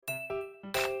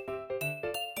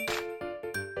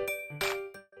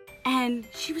And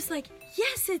she was like,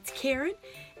 yes, it's Karen,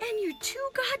 and you're too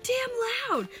goddamn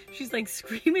loud. She's like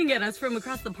screaming at us from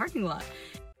across the parking lot.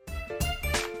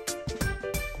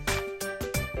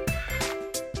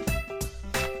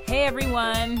 Hey,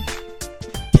 everyone.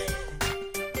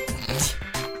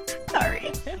 Sorry.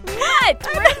 What?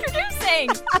 We're introducing.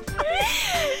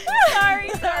 Sorry.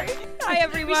 Hi,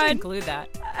 everyone. We should include that.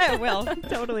 I will.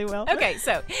 Totally will. Okay,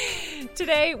 so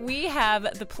today we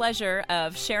have the pleasure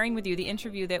of sharing with you the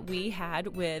interview that we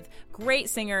had with great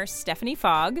singer Stephanie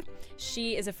Fogg.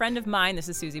 She is a friend of mine. This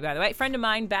is Susie, by the way. Friend of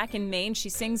mine back in Maine. She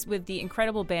sings with the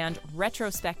incredible band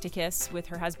Retrospecticus with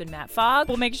her husband, Matt Fogg.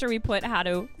 We'll make sure we put how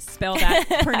to spell that,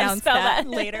 pronounce that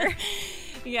later.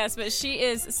 Yes, but she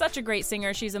is such a great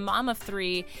singer. She's a mom of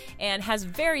 3 and has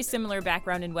very similar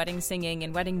background in wedding singing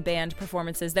and wedding band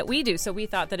performances that we do. So we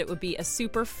thought that it would be a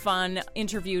super fun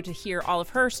interview to hear all of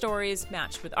her stories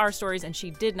matched with our stories, and she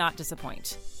did not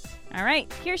disappoint. All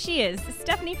right, here she is,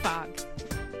 Stephanie Fogg.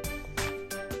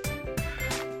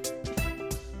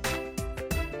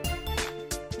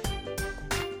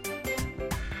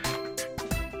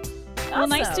 Well,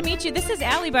 nice to meet you. This is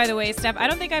Allie, by the way, Steph. I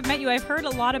don't think I've met you. I've heard a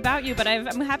lot about you, but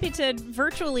I'm happy to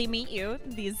virtually meet you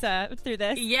through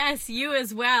this. Yes, you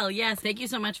as well. Yes, thank you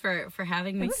so much for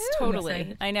having me.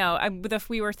 Totally. I know.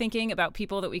 We were thinking about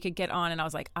people that we could get on, and I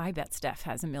was like, I bet Steph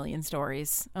has a million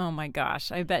stories. Oh, my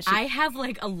gosh. I bet she... I have,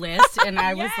 like, a list, and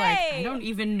I was like, I don't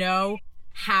even know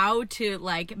how to,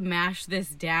 like, mash this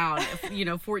down.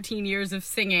 14 years of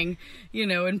singing,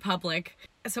 in public.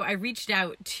 So I reached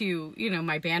out to,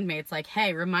 my bandmates, like,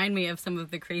 hey, remind me of some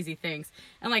of the crazy things.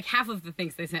 And, like, half of the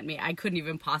things they sent me, I couldn't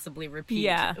even possibly repeat.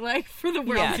 Yeah. Like, for the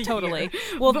world to totally.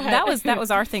 hear. Well, that was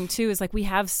our thing, too, is, like, we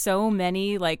have so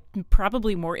many, like,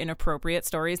 probably more inappropriate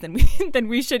stories than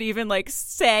we should even, like,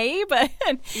 say. But,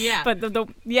 yeah.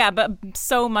 But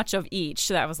so much of each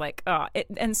that I was like,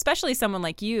 and especially someone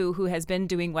like you who has been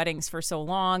doing weddings for so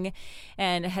long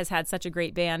and has had such a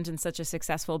great band and such a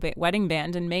successful wedding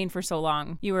band in Maine for so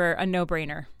long. You were a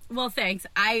no-brainer. Well, thanks.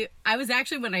 I was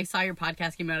actually, when I saw your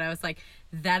podcast came out, I was like,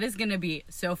 that is going to be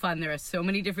so fun. There are so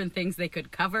many different things they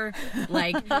could cover,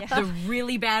 like the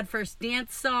really bad first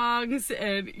dance songs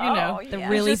and, the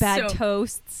really bad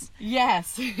toasts.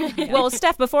 Yes. Well,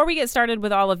 Steph, before we get started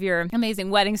with all of your amazing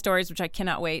wedding stories, which I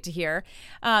cannot wait to hear,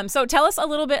 so tell us a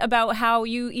little bit about how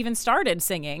you even started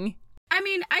singing. I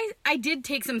mean, I did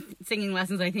take some singing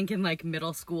lessons, I think, in, like,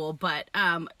 middle school, but,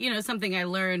 something I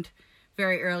learned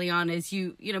very early on is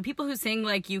people who sing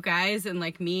like you guys and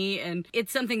like me, and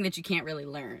it's something that you can't really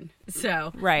learn.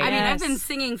 So, right. I mean, I've been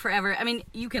singing forever. I mean,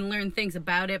 you can learn things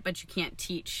about it, but you can't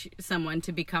teach someone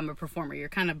to become a performer. You're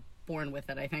kind of born with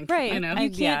it, I think. Right. I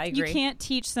agree. You can't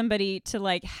teach somebody to,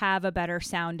 like, have a better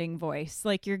sounding voice.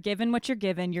 Like, you're given what you're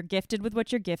given. You're gifted with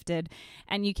what you're gifted,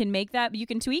 and you can make that. You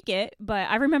can tweak it. But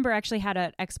I remember I actually had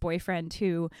an ex-boyfriend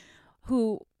who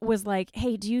was like,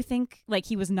 "Hey, do you think," like,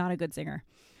 he was not a good singer.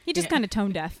 He just kind of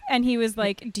tone deaf. And he was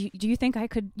like, do you think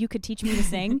you could teach me to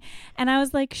sing? And I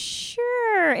was like,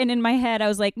 sure. And in my head, I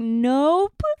was like,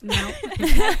 nope.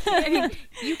 I mean,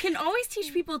 you can always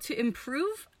teach people to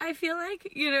improve, I feel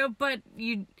like, but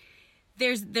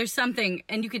there's something,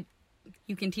 and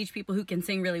you can teach people who can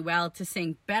sing really well to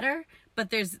sing better. But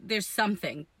there's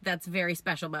something that's very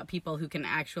special about people who can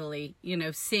actually,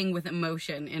 sing with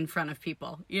emotion in front of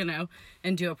people,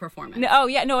 and do a performance. No,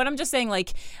 and I'm just saying,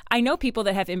 like, I know people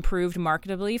that have improved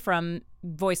marketably from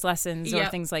voice lessons or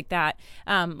things like that.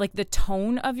 Like the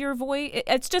tone of your voice,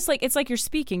 it's just like, it's like your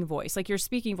speaking voice. Like your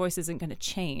speaking voice isn't going to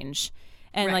change.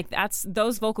 And like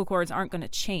those vocal cords aren't going to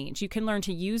change. You can learn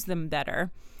to use them better.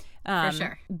 For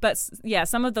sure. But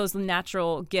some of those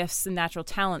natural gifts and natural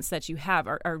talents that you have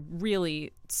are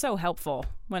really so helpful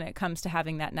when it comes to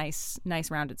having that nice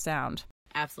rounded sound.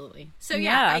 Absolutely. So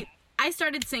I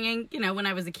started singing, when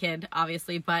I was a kid,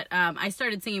 obviously, but I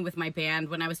started singing with my band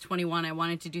when I was 21. I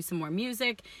wanted to do some more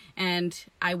music, and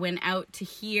I went out to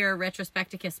hear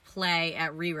Retrospecticus play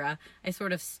at RERA. I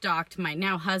sort of stalked my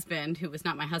now husband, who was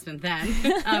not my husband then,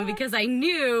 because I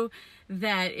knew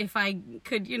that if I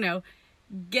could,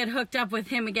 get hooked up with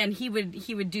him again, he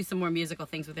would do some more musical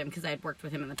things with him, because I had worked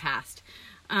with him in the past.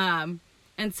 And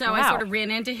so I sort of ran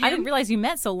into him. I didn't realize you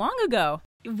met so long ago.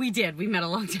 We did. We met a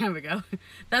long time ago.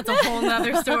 That's a whole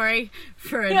nother story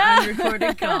for an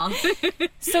unrecorded call.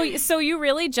 So you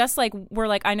really just were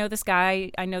like, I know this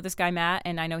guy Matt,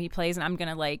 and I know he plays, and I'm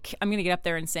gonna get up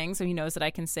there and sing, so he knows that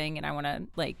I can sing, and I want to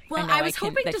I was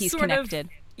hoping that he's connected.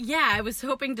 Yeah, I was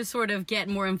hoping to sort of get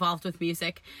more involved with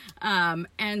music.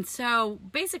 And so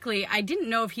basically I didn't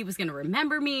know if he was going to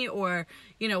remember me or,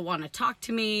 want to talk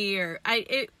to me or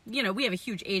we have a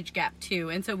huge age gap too.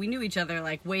 And so we knew each other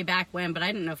like way back when, but I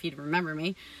didn't know if he'd remember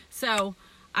me. So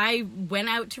I went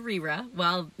out to Rira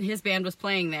while his band was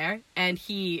playing there, and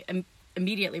he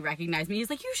immediately recognized me. He's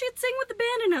like, "You should sing with the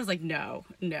band." And I was like, no.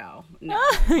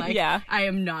 Like, yeah. I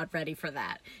am not ready for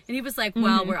that. And he was like,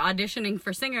 well, we're auditioning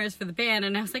for singers for the band.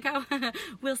 And I was like, oh,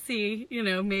 we'll see,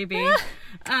 maybe.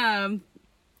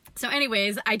 So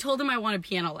anyways, I told him I wanted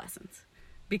piano lessons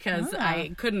because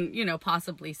I couldn't,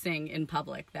 possibly sing in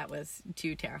public. That was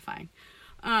too terrifying.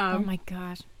 Oh my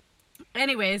gosh.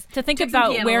 Anyways, to think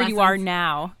about where you are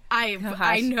now.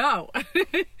 I know.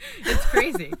 It's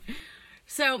crazy.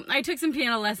 So I took some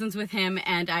piano lessons with him,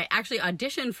 and I actually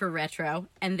auditioned for Retro,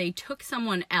 and they took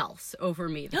someone else over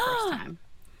me the first time.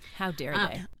 How dare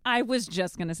they? I was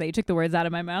just going to say, you took the words out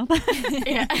of my mouth.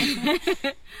 Yeah.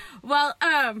 Well,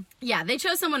 they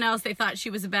chose someone else. They thought she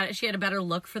had a better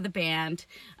look for the band.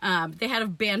 They had a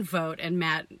band vote, and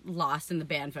Matt lost in the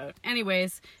band vote.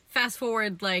 Anyways, fast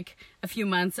forward like a few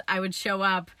months, I would show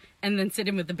up and then sit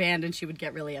in with the band, and she would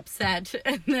get really upset.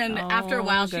 And then after a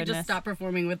while, she just stopped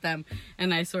performing with them,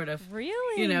 and I sort of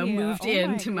moved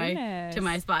into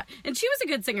my spot. And she was a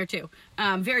good singer too,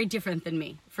 very different than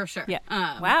me for sure. Yeah.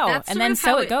 Wow. And then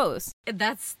so it goes.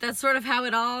 That's sort of how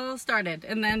it all started.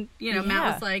 And then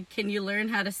Matt was like, "Can you learn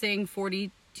how to sing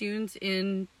 40 tunes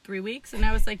in 3 weeks?" And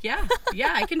I was like, yeah,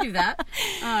 I can do that.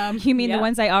 You mean the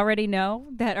ones I already know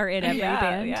that are in every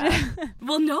band? Yeah.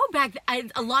 Well, no,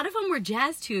 a lot of them were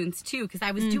jazz tunes too, because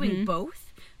I was doing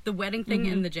both the wedding thing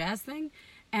and the jazz thing,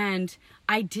 and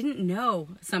I didn't know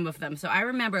some of them. So I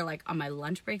remember like on my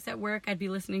lunch breaks at work, I'd be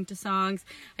listening to songs.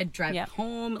 I'd drive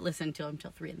home, listen to them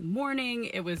till 3 a.m.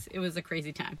 It was a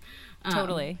crazy time.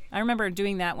 Totally. I remember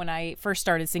doing that when I first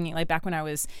started singing, like back when I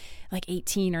was like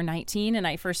 18 or 19, and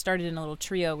I first started in a little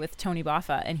trio with Tony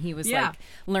Boffa, and he was like,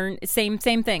 same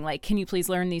thing. Like, can you please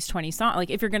learn these 20 songs? Like,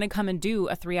 if you're going to come and do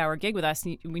a 3-hour gig with us,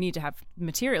 we need to have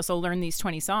material. So learn these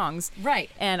 20 songs. Right.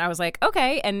 And I was like,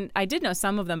 okay. And I did know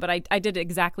some of them, but I did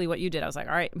exactly what you did. I was like,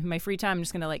 all right, my free time, I'm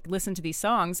just going to like listen to these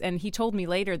songs. And he told me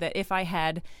later that if I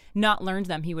had not learned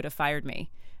them, he would have fired me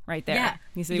right there. Yeah.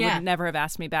 He said he would never have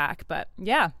asked me back. But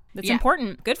yeah, that's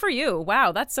important. Good for you.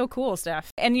 Wow, that's so cool,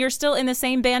 Steph. And you're still in the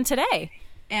same band today.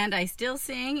 And I still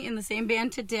sing in the same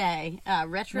band today,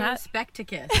 Retro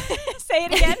Spectacus. Say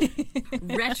it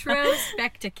again. Retro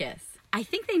Spectacus. I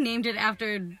think they named it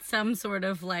after some sort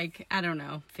of like, I don't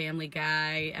know, Family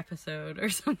Guy episode or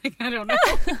something. I don't know.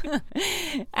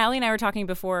 Allie and I were talking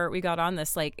before we got on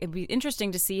this, like, it'd be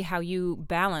interesting to see how you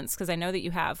balance, because I know that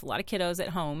you have a lot of kiddos at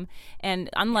home, and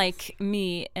unlike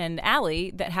me and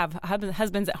Allie that have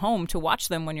husbands at home to watch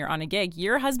them when you're on a gig,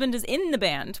 your husband is in the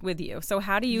band with you. So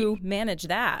how do you manage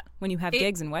that when you have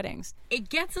gigs and weddings? It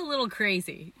gets a little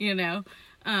crazy,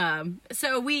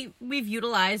 So we've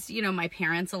utilized, my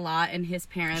parents a lot, and his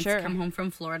parents come home from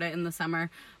Florida in the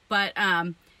summer. But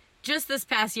just this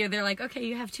past year, they're like, okay,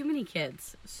 you have too many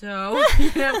kids. So we'll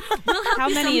help How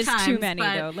you many sometimes, is too many,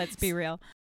 but, though? Let's be real.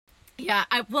 Yeah,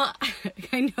 I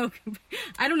know.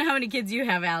 I don't know how many kids you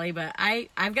have, Allie, but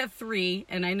I've got 3,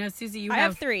 and I know, Susie, you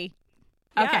have 3.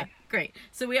 Okay, yeah. Great.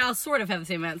 So we all sort of have the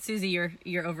same amount. Susie, you're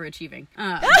overachieving.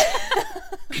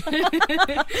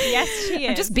 Yes, she is.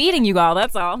 I'm just beating you all.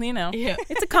 That's all. Yeah.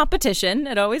 It's a competition.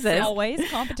 It always is. Always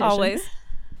competition. Always.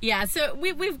 Yeah, so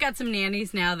we've got some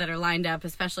nannies now that are lined up,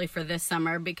 especially for this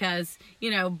summer, because,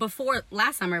 before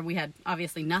last summer we had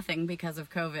obviously nothing because of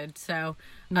COVID. So,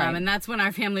 and that's when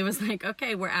our family was like,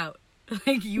 okay, we're out.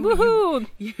 Like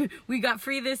we got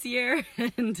free this year,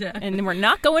 and we're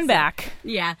not going back.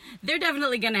 Yeah, they're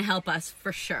definitely going to help us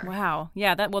for sure. Wow,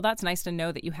 yeah, that's nice to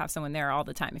know that you have someone there all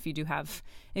the time. If you do have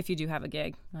a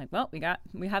gig, like, well,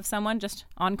 we have someone just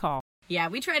on call. Yeah,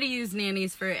 we try to use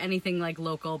nannies for anything like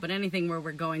local, but anything where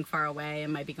we're going far away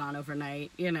and might be gone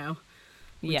overnight,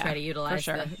 we try to utilize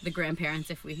the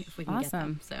grandparents if we can get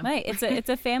them. So right, it's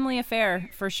a family affair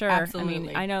for sure. Absolutely. I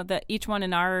mean, I know that each one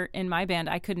in my band,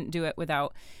 I couldn't do it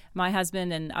without my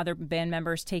husband and other band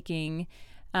members taking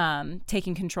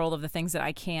control of the things that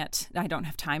I don't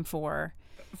have time for.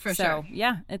 For sure.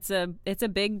 Yeah, it's a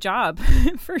big job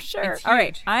for sure. All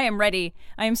right, I am ready.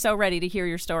 I am so ready to hear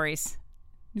your stories.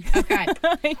 Okay.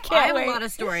 I have wait. a lot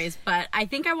of stories, but I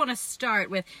think I want to start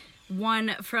with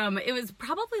one from, it was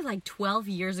probably like 12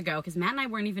 years ago, because Matt and I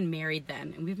weren't even married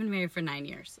then, and we've been married for 9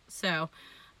 years. So,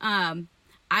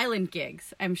 island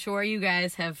gigs. I'm sure you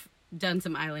guys have done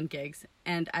some island gigs,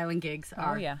 and island gigs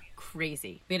are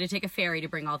crazy. We had to take a ferry to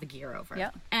bring all the gear over.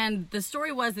 Yeah. And the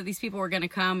story was that these people were going to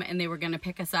come and they were going to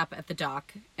pick us up at the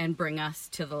dock and bring us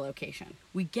to the location.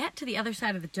 We get to the other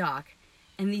side of the dock,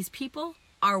 and these people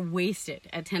are wasted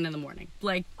at 10 in the morning.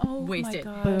 Like, wasted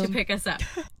to pick us up.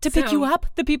 To pick you up?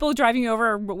 The people driving you over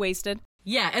are wasted?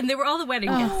 Yeah, and they were all the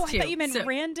wedding guests, too. I thought you meant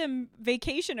random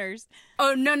vacationers.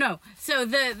 Oh, no. So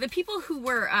the people who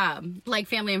were, like,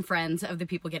 family and friends of the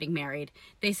people getting married,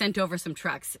 they sent over some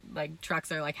trucks. Like,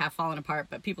 trucks are, like, half falling apart,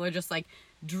 but people are just, like,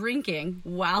 drinking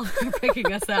while they're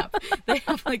picking us up. They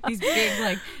have, like, these big,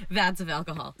 like, vats of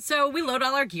alcohol. So we load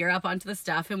all our gear up onto the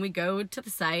stuff, and we go to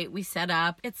the site. We set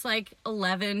up. It's, like,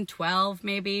 11, 12,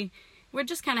 maybe. We're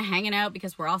just kind of hanging out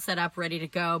because we're all set up, ready to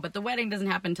go. But the wedding doesn't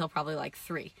happen until probably, like,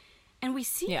 3. And we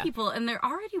see people, and they're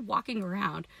already walking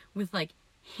around with, like,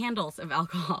 handles of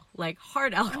alcohol, like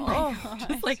hard alcohol.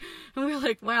 Just like, and we were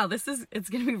like, wow, it's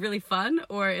going to be really fun,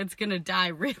 or it's going to die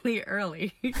really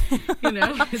early.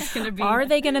 It's going to be. Are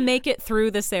they going to make it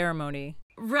through the ceremony?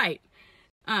 Right.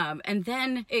 And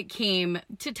then it came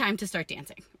to time to start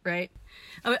dancing, right?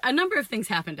 A number of things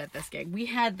happened at this gig. We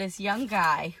had this young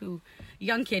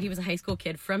kid, he was a high school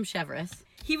kid from Cheverus.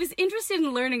 He was interested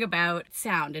in learning about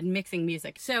sound and mixing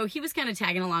music. So he was kind of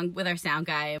tagging along with our sound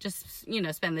guy, just,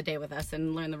 spend the day with us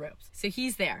and learn the ropes. So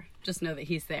he's there. Just know that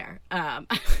he's there.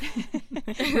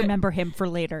 Remember him for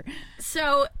later.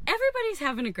 So everybody's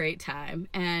having a great time.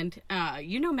 And,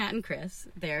 Matt and Chris,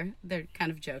 they're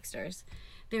kind of jokesters.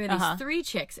 There are these 3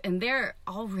 chicks, and they're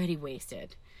already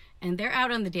wasted. And they're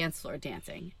out on the dance floor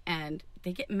dancing. And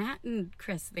they get Matt and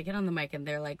Chris, they get on the mic, and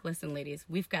they're like, listen, ladies,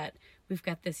 we've got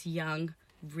this young,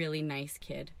 really nice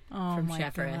kid from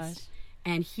Cheverus,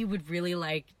 and he would really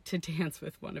like to dance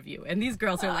with one of you. And these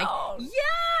girls are like,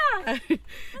 yeah!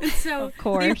 And so of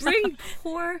course. They bring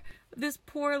this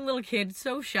poor little kid,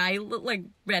 so shy, like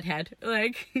redhead,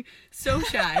 like so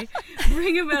shy,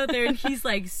 bring him out there, and he's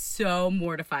like so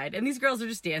mortified. And these girls are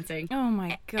just dancing. Oh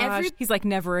my gosh. He's like,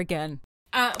 never again.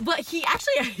 But he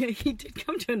did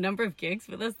come to a number of gigs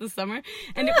with us this summer,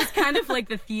 and it was kind of like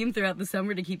the theme throughout the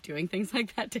summer to keep doing things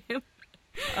like that to him.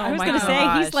 I was going to say,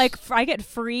 he's like, I get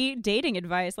free dating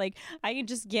advice. Like, I can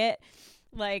just get,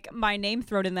 like, my name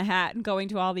thrown in the hat and going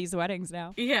to all these weddings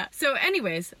now. Yeah. So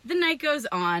anyways, the night goes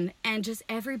on, and just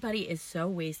everybody is so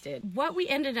wasted. What we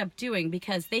ended up doing,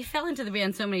 because they fell into the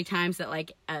band so many times that,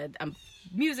 like, a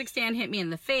music stand hit me in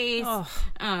the face,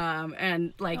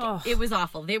 and like it was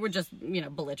awful. They were just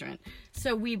belligerent.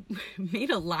 So we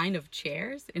made a line of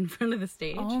chairs in front of the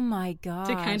stage. Oh my god!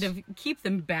 To kind of keep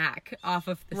them back off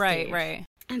of the stage. Right.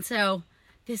 And so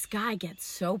this guy gets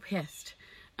so pissed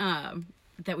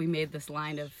that we made this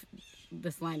line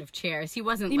of chairs. He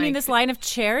wasn't. You mean this line of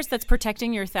chairs that's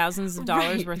protecting your thousands of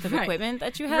dollars worth of equipment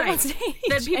that you have on stage?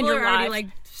 That people are already like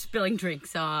spilling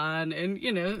drinks on, and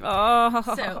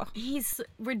So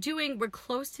we're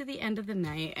close to the end of the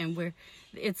night, and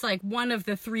it's like one of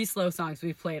the 3 slow songs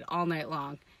we've played all night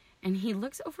long. And he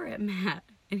looks over at Matt,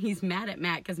 and he's mad at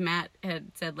Matt because Matt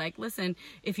had said, like, listen,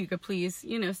 if you could please,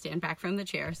 stand back from the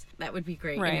chairs, that would be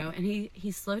great, And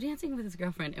he's slow dancing with his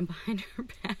girlfriend, and behind her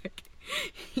back,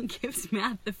 he gives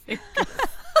Matt the finger.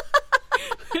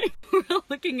 We're all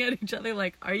looking at each other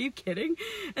like, are you kidding?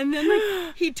 And then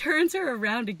like he turns her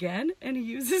around again, and he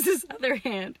uses his other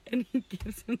hand, and he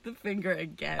gives him the finger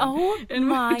again. Oh, and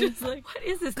my. we're just like, what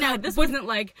is this? Now, this wasn't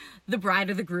like the bride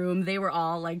or the groom. They were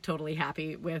all like totally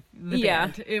happy with the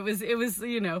band. It was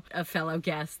a fellow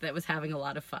guest that was having a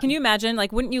lot of fun. Can you imagine,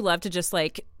 like, wouldn't you love to just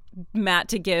like Matt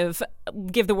to give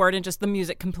the word and just the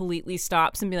music completely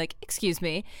stops and be like, excuse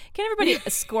me, can everybody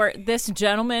escort this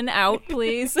gentleman out,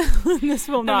 please? This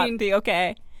will not be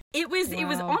okay. It was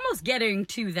almost getting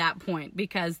to that point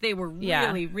because they were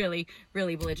really, really,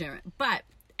 really belligerent. But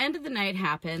end of the night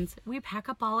happens. We pack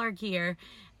up all our gear,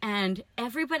 and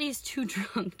everybody's too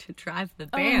drunk to drive the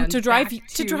band to drive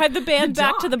the band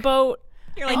back to the boat.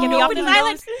 You're like, get me off this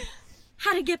island.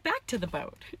 How to get back to the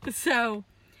boat. So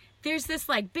there's this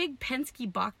like big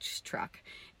Penske box truck,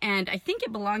 and I think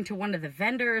it belonged to one of the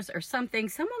vendors or something.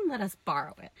 Someone let us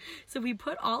borrow it. So we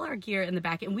put all our gear in the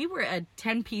back, and we were a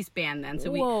 10-piece band then.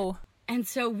 So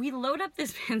So we load up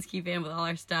this Penske van with all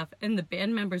our stuff, and the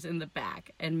band members in the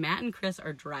back, and Matt and Chris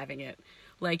are driving it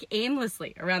like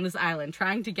aimlessly around this island,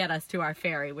 trying to get us to our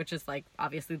ferry, which is like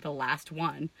obviously the last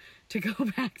one to go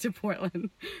back to Portland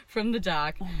from the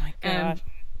dock. Oh my God. And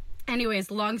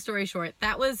anyways, long story short,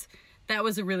 that was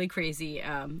a really crazy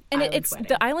and it's wedding.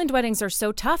 The island weddings are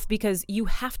so tough because you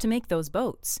have to make those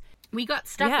boats. We got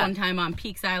stuck one time on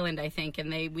Peaks Island, I think,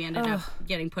 and we ended up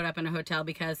getting put up in a hotel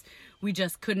because we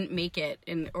just couldn't make it,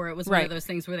 or it was one of those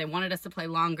things where they wanted us to play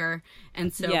longer,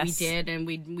 and so we did, and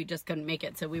we just couldn't make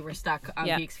it, so we were stuck on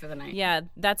Peaks for the night. Yeah,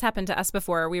 that's happened to us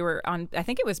before. We were on, I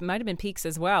think it might have been Peaks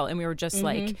as well, and we were just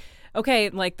like, okay,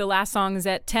 like the last song is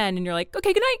at 10, and you're like,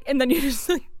 okay, good night, and then you just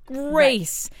like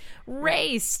race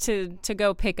to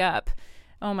go pick up.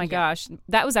 Oh my gosh.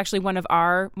 That was actually one of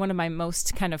my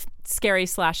most kind of scary /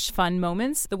 fun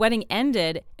moments. The wedding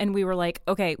ended and we were like,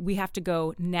 okay, we have to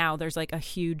go now. There's like a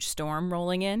huge storm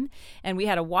rolling in, and we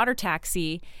had a water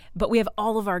taxi, but we have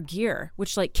all of our gear,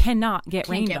 which like cannot get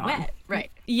rained on. Wet.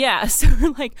 Right. Yeah. So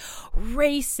we're like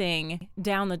racing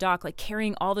down the dock, like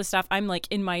carrying all this stuff. I'm like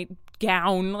in my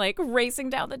gown, like racing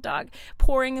down the dock,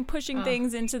 pouring and pushing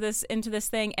things into this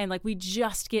thing, and like we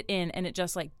just get in and it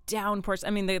just like downpours. I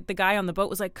mean, the guy on the boat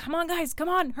was like, come on guys, come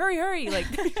on, hurry, like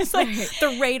it's like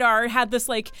the radar had this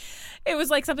like, it was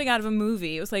like something out of a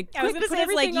movie. It was like, I was gonna say,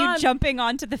 it's like you jumping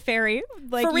onto the ferry,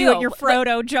 like For you real. and your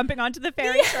Frodo jumping onto the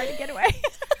ferry trying to get away.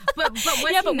 But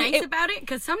what's nice about it?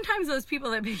 Because sometimes those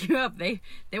people that pick you up, they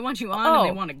want you on and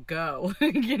they want to go.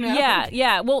 You know?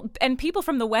 Yeah. Well, and people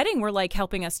from the wedding were like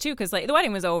helping us too, because like the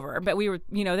wedding was over, but we were,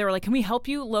 they were like, can we help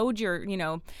you load your,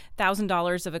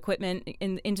 $1,000 of equipment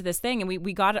into this thing? And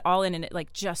we got it all in, and it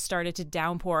like just started to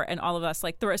downpour, and all of us,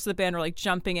 like the rest of the band, were like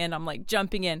jumping in. I'm like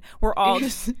jumping in. We're all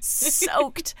just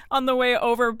soaked on the way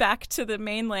over back to the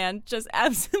mainland, just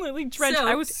absolutely drenched.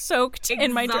 I was soaked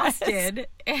in my dress.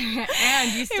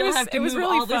 And you still have to move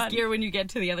really all this gear when you get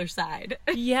to the other side.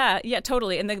 Yeah,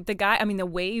 totally. And the guy, I mean, the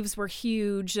waves were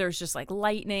huge. There was just like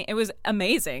lightning. It was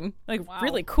amazing, like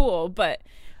really cool. But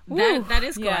that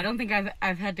is cool. I don't think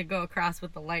I've had to go across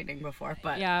with the lightning before,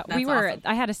 but that's awesome.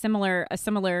 I had a similar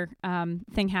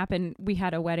thing happen. We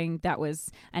had a wedding that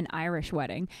was an Irish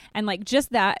wedding, and like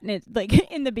just that, and it, like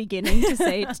in the beginning to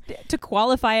say to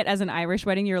qualify it as an Irish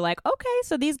wedding, you're like, okay,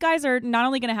 so these guys are not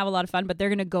only going to have a lot of fun, but they're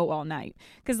going to go all night,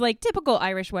 because like typical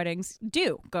Irish weddings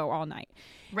do go all night.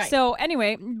 Right. So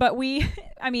anyway, but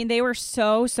they were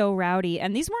so rowdy,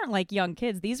 and these weren't like young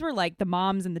kids. These were like the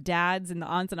moms and the dads and the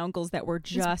aunts and uncles that were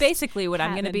just it's basically what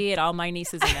I'm going to be at all my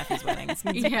nieces and nephews' weddings.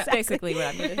 It's basically what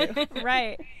I'm going to do.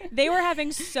 Right. They were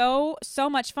having so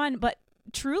much fun, but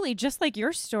truly, just like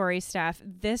your story, Steph,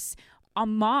 this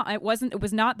mom, it was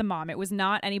not the mom. It was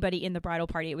not anybody in the bridal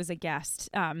party. It was a guest.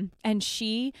 And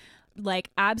she like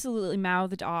absolutely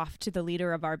mouthed off to the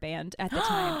leader of our band at the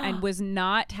time and was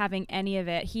not having any of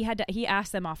it. He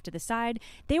asked them off to the side.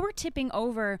 They were tipping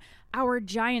over our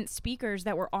giant speakers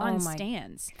that were on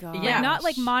stands. Yeah. Not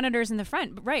like monitors in the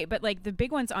front, right, but like the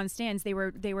big ones on stands. They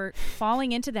were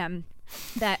falling into them,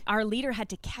 that our leader had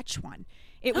to catch one.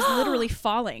 It was literally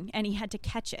falling, and he had to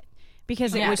catch it.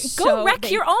 Because it was go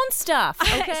wreck your own stuff.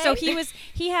 Okay. So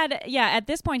at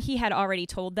this point he had already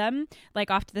told them, like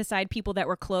off to the side, people that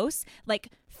were close, like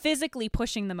physically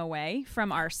pushing them away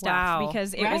from our stuff,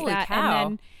 because it was that. Cow. And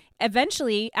then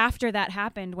eventually, after that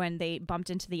happened, when they bumped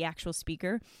into the actual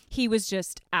speaker, he was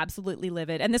just absolutely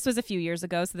livid. And this was a few years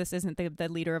ago, so this isn't the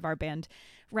leader of our band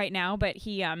right now, but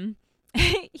he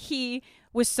he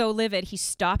was so livid, he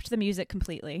stopped the music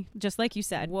completely, just like you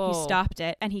said. Whoa. He stopped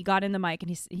it, and he got in the mic,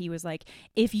 and he was like,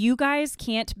 if you guys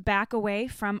can't back away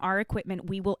from our equipment,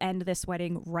 we will end this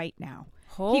wedding right now.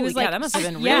 Holy he was cow, like, that must have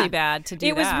been really bad to do.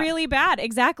 It was really bad,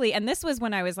 exactly. And this was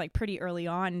when I was like pretty early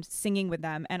on singing with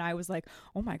them, and I was like,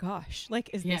 oh my gosh, like,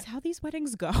 is this how these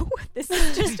weddings go? This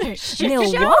is just a shit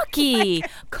Milwaukee. Show.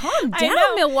 Calm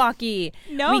down, Milwaukee.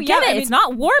 No, we get it. It's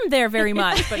not warm there very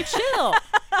much, but chill.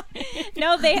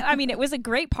 No, it was a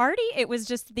great party. It was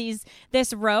just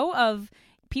this row of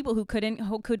people who could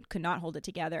not hold it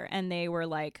together, and they were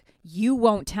like, you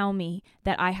won't tell me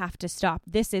that I have to stop.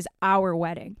 This is our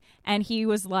wedding. And he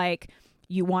was like,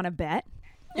 you want to bet?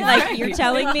 Like, you're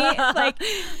telling me, like,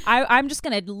 I'm just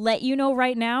gonna let you know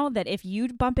right now that if you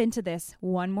bump into this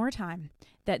one more time,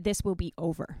 that this will be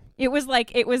over. It was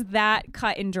that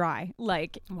cut and dry.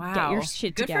 Like, wow, get your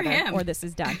shit Good together, for him. or this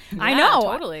is done. Yeah, I know,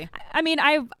 totally. I mean,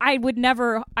 I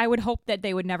would hope that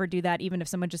they would never do that, even if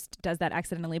someone just does that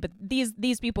accidentally. But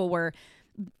these people were,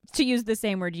 to use the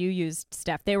same word you used,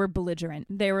 Steph, they were belligerent.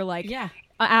 They were like,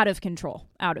 out of control.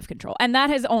 And that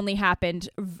has only happened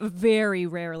very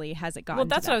rarely. Has it gotten? Well,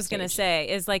 that's to that what I was stage. going to say,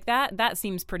 is like that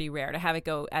seems pretty rare to have it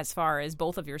go as far as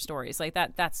both of your stories. Like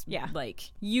that's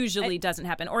like usually doesn't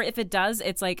happen. Or if it does,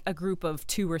 it's like a group of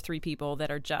 2 or 3 people that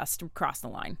are just cross the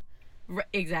line.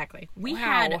 Exactly. We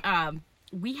had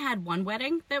one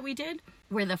wedding that we did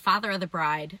where the father of the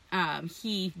bride,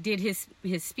 he did his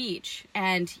speech,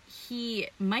 and he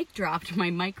mic dropped my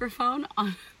microphone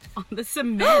on the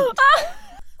cement.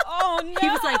 Oh, no. He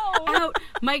was like, out,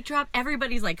 mic drop.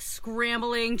 Everybody's like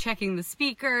scrambling, checking the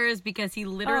speakers because he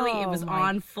literally, it was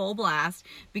on full blast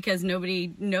because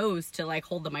nobody knows to like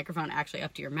hold the microphone actually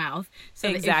up to your mouth. So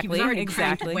he was already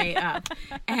cranked way up.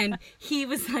 And he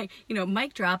was like,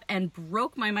 mic drop and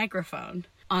broke my microphone.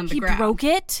 On the ground. He broke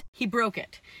it? He broke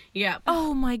it. Yeah.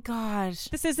 Oh my gosh.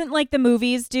 This isn't like the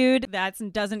movies, dude. That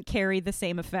doesn't carry the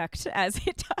same effect as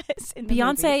it does in the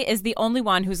Beyonce movies. is the only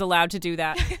one who's allowed to do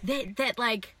that. that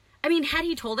like, I mean, had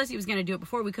he told us he was going to do it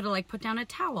before, we could have like put down a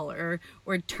towel or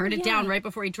turned it down right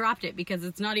before he dropped it, because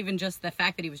it's not even just the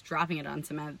fact that he was dropping it on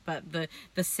cement, but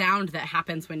the sound that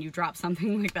happens when you drop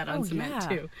something like that on cement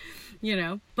too,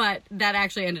 But that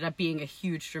actually ended up being a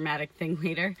huge dramatic thing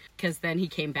later, because then he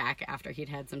came back after he'd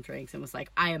had some drinks and was like,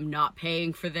 I am not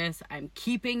paying for this. I'm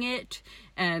keeping it.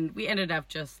 And we ended up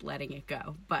just letting it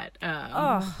go. But,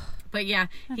 But yeah,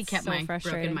 he kept my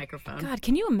broken microphone. God,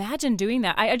 can you imagine doing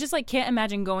that? I just like can't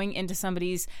imagine going into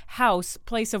somebody's house,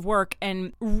 place of work,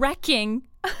 and wrecking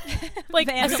like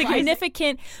a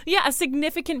significant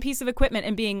piece of equipment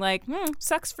and being like,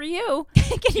 sucks for you.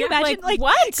 Can you imagine like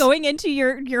what? Going into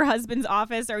your husband's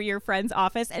office or your friend's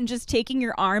office and just taking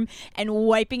your arm and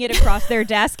wiping it across their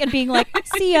desk and being like,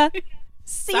 see ya.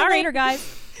 See you later,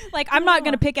 guys. Like, I'm not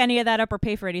going to pick any of that up or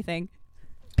pay for anything.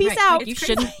 Peace out. You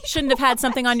shouldn't have had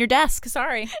something on your desk.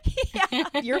 Sorry.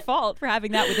 Yeah, your fault for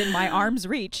having that within my arm's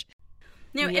reach.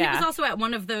 And it was also at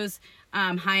one of those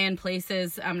high-end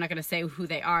places. I'm not going to say who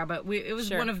they are, but it was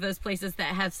one of those places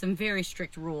that has some very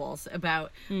strict rules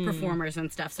about performers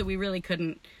and stuff. So we really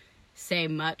couldn't say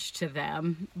much to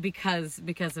them because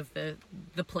of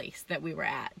the place that we were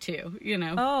at too,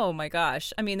 Oh my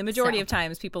gosh. I mean, the majority of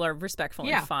times people are respectful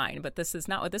and fine, but this is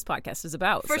not what this podcast is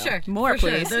about. For sure. More,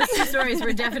 please. Sure. Those two stories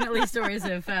were definitely stories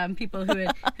of people who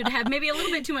had maybe a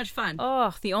little bit too much fun.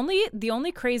 Oh, the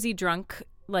only crazy drunk,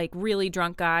 like really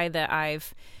drunk guy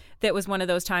that was one of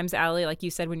those times, Allie, like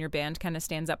you said, when your band kind of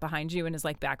stands up behind you and is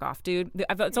like, back off, dude.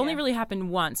 It's only really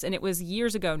happened once, and it was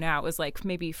years ago now. It was like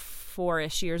maybe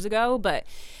 4-ish years ago, but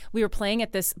we were playing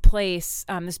at this place,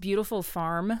 this beautiful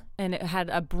farm, and it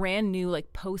had a brand new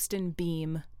like post and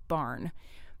beam barn.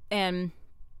 And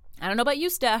I don't know about you,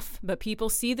 Steph, but people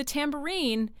see the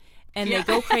tambourine and they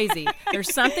go crazy.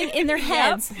 There's something in their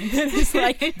heads that is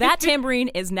like, that tambourine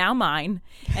is now mine,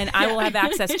 and I will have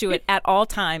access to it at all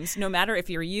times, no matter if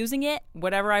you're using it,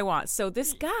 whatever I want. So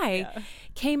this guy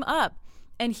came up,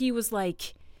 and he was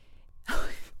like,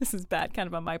 this is bad kind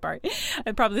of on my part.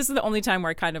 And probably this is the only time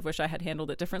where I kind of wish I had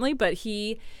handled it differently, but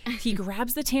he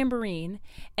grabs the tambourine,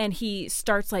 and he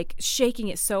starts like shaking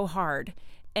it so hard.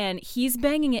 And he's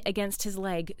banging it against his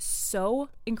leg so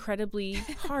incredibly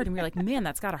hard. And we were like, man,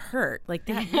 that's got to hurt. Like,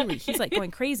 he's like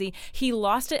going crazy. He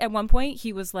lost it at one point.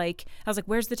 He was like, I was like,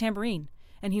 where's the tambourine?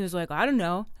 And he was like, I don't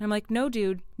know. And I'm like, no,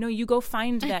 dude. No, you go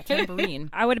find that tambourine.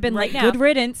 I would have been like, now. Good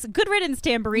riddance,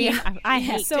 tambourine. Yeah. I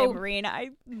hate tambourine.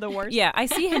 The worst. Yeah, I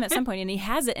see him at some point, and he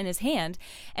has it in his hand.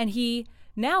 And he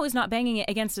now is not banging it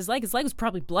against his leg. His leg was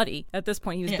probably bloody at this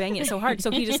point. He was banging it so hard.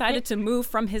 So he decided to move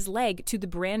from his leg to the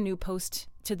brand new post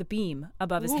to the beam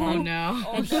above his head. Oh no.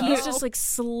 And he's just like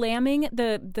slamming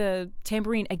the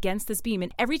tambourine against this beam.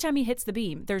 And every time he hits the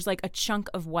beam, there's like a chunk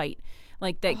of white.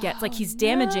 Like that gets like he's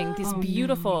damaging this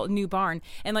beautiful new barn.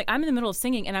 And like I'm in the middle of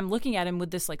singing, and I'm looking at him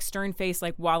with this like stern face,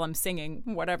 like while I'm singing,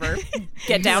 whatever.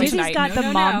 Get down Susie's tonight. got the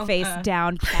mom face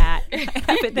down pat.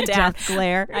 The death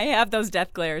glare. I have those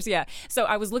death glares, yeah. So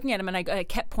I was looking at him, and I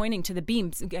kept pointing to the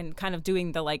beams and kind of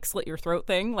doing the like slit your throat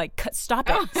thing, like stop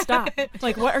it, stop.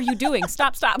 Like, what are you doing?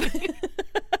 Stop. Slit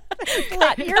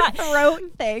your throat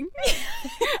thing.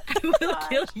 I will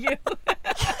kill you.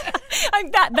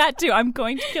 I'm that too. I'm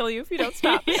going to kill you if you don't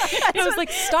stop. And I was like,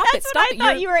 stop it. I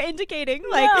thought you were indicating.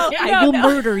 Like, I will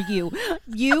murder you.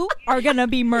 You are going to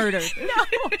be murdered.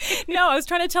 No, I was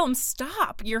trying to tell him,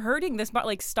 stop. You're hurting this bar.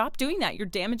 Like, stop doing that. You're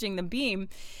damaging the beam.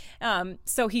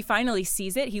 So he finally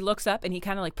sees it. He looks up, and he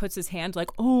kind of like puts his hand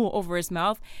like, over his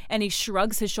mouth, and he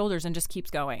shrugs his shoulders and just keeps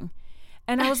going.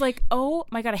 And I was like, oh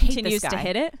my God, I hate this guy. Continues to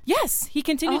hit it? Yes, he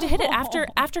continued to hit it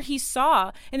after he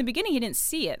saw. In the beginning, he didn't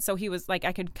see it, so he was like,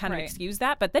 I could kind of excuse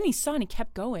that. But then he saw, and he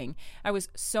kept going. I was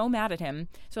so mad at him.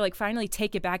 So like, finally,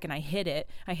 take it back, and I hid it.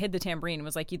 I hid the tambourine and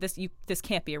was like, this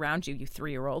can't be around you, you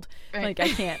 3-year-old. Right.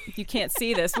 Like, you can't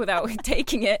see this without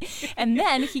taking it. And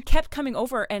then he kept coming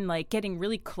over and like getting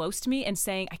really close to me and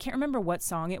saying, I can't remember what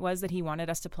song it was that he wanted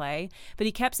us to play, but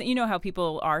he kept saying, you know how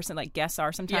people are, like guests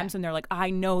are sometimes, and they're like,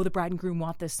 I know the bride and groom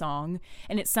want this song,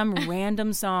 and it's some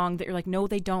random song that you're like, no,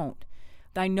 they don't.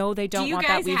 I know they don't want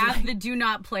that. Do you guys have the do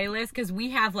not playlist? Because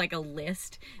we have like a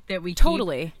list that we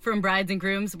keep from brides and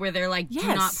grooms where they're like, do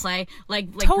not play.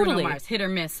 Like totally. Bruno Mars, hit or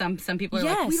miss. Some people are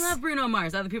like, we love Bruno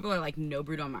Mars. Other people are like, no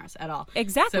Bruno Mars at all.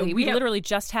 Exactly. So we literally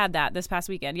just had that this past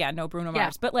weekend. Yeah, no Bruno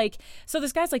Mars. But like, so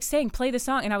this guy's like saying, play the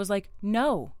song. And I was like,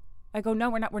 no. I go, no,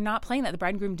 we're not playing that. The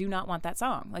bride and groom do not want that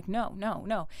song. Like, no.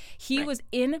 He was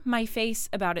in my face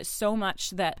about it so much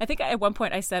that I think at one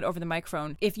point I said over the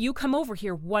microphone, if you come over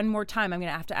here one more time, I'm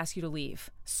going to have to ask you to leave.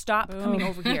 Stop coming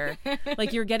over here.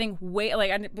 Like, you're getting way,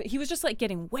 like, he was just like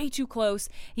getting way too close.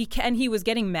 He was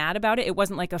getting mad about it. It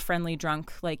wasn't like a friendly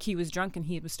drunk. Like, he was drunk and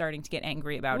he was starting to get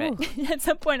angry about it. At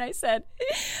some point I said,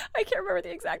 I can't remember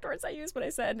the exact words I used, but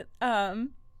I said,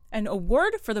 an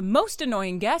award for the most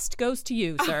annoying guest goes to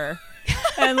you, sir.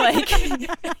 And like,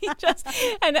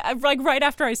 like right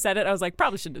after I said it, I was like,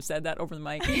 probably shouldn't have said that over the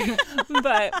mic.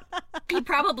 But he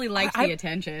probably liked the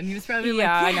attention. He was probably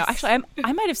yes. I know. Actually,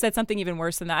 I might have said something even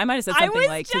worse than that. I might have said something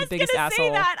like the biggest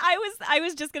asshole. I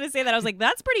was just gonna say that. I was like,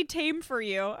 that's pretty tame for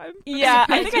you. I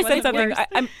think I said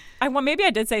something. Maybe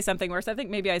I did say something worse. I think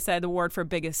maybe I said the award for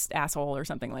biggest asshole or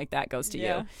something like that goes to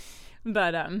you.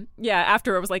 But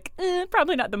after it was like,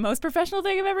 probably not the most professional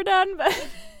thing I've ever done,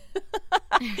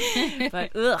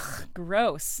 but ugh,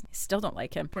 gross. I still don't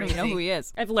like him. I don't know who he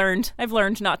is. I've learned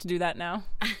not to do that now.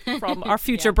 From our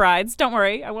future brides. Don't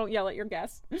worry, I won't yell at your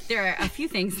guests. There are a few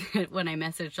things that when I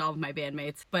messaged all of my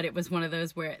bandmates, but it was one of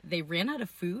those where they ran out of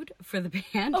food for the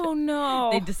band. Oh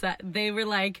no. They were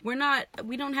like,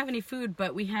 we don't have any food,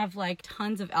 but we have like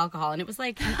tons of alcohol. And it was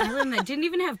like an island that didn't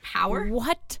even have power.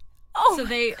 What? Oh. So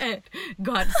they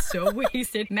got so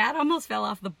wasted. Matt almost fell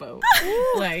off the boat.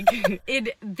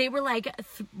 They were like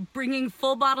bringing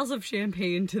full bottles of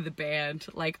champagne to the band,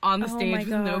 like on the stage with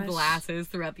no glasses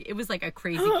throughout it was like a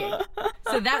crazy gig.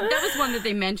 So that was one that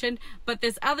they mentioned. But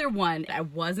this other one, I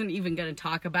wasn't even going to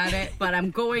talk about it, but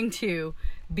I'm going to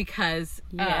because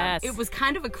it was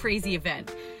kind of a crazy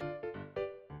event.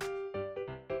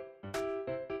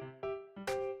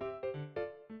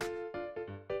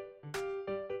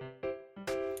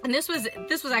 And this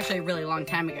was actually a really long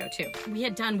time ago, too. We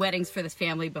had done weddings for this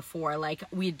family before. Like,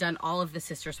 we had done all of the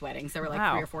sisters' weddings. There were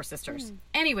like 3 or 4 sisters.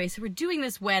 Anyway, so we're doing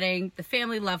this wedding. The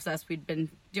family loves us. We'd been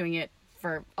doing it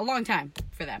for a long time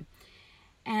for them.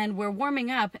 And we're warming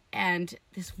up, and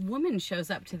this woman shows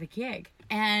up to the gig.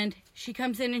 And she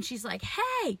comes in, and she's like,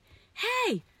 hey,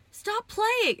 stop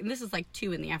playing. And this is like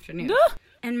 2 in the afternoon.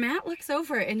 And Matt looks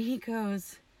over, and he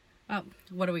goes, oh,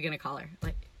 what are we going to call her?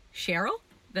 Like, Cheryl?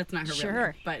 That's not her real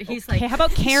name, but he's like, how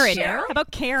about Karen? Cheryl? How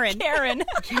about Karen?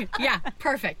 Yeah,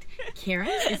 perfect. Karen,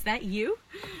 is that you?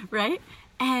 Right?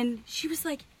 And she was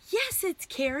like, yes, it's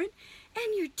Karen. And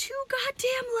you're too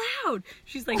goddamn loud.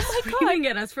 She's like screaming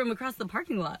at us from across the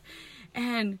parking lot.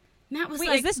 And Matt was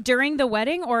is this during the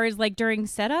wedding or is like during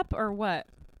setup or what?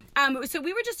 So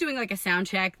we were just doing like a sound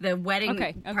check. The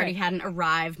wedding party hadn't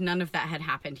arrived. None of that had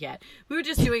happened yet. We were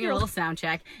just doing a little sound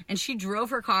check, and she drove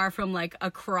her car from like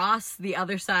across the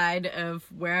other side of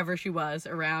wherever she was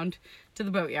around to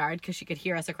the boatyard because she could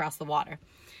hear us across the water.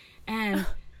 And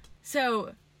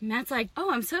so Matt's like,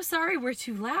 oh, I'm so sorry we're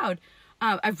too loud.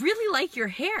 I really like your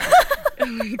hair.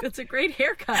 I'm like, that's a great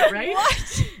haircut, right?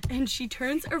 What? And she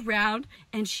turns around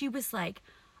and she was like,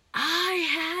 I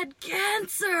had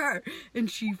cancer. And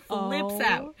she flips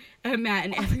out at Matt,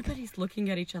 and everybody's looking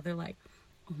at each other like,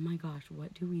 oh my gosh,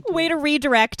 what do we do? Way to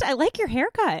redirect. I like your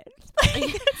haircut.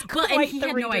 Well, and he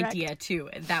had no idea too.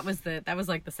 That was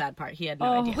like the sad part. He had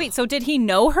no idea. Wait, so did he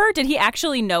know her? Did he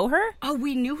actually know her? Oh,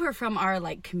 we knew her from our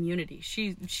like community.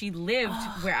 She lived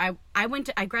where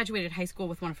I graduated high school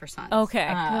with one of her sons. Okay.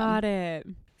 Got it.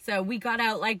 So we got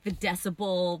out like the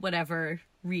decibel whatever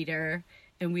reader,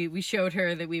 and we showed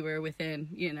her that we were within,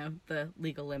 the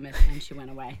legal limits, and she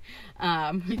went away.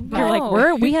 You're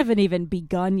like, we haven't even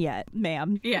begun yet,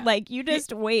 ma'am. Yeah. Like, you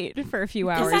just wait for a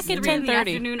few hours. This is 3 in the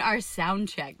afternoon, our sound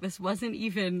check. This wasn't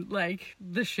even, like,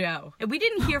 the show. And we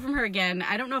didn't hear from her again.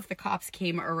 I don't know if the cops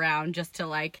came around just to,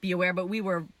 like, be aware, but we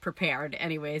were prepared.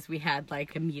 Anyways, we had,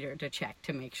 like, a meter to check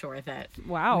to make sure that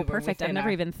Wow, perfect. I've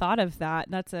never even thought of that.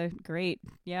 That's a great,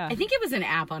 I think it was an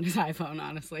app on his iPhone,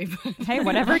 honestly. Hey,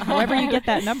 however you get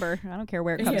that number. I don't care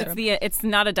where it comes from. It's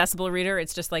not a decibel reader.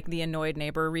 It's just like the annoyed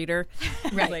neighbor reader.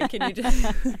 Right. Like, can you just...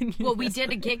 Well, we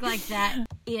did a gig like that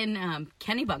in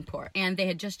Kennebunkport, and they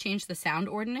had just changed the sound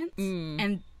ordinance.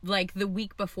 And like the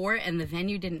week before, and the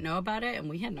venue didn't know about it, and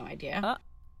we had no idea.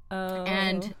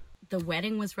 And the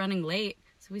wedding was running late,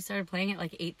 so we started playing at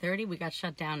like 8:30. We got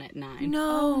shut down at 9.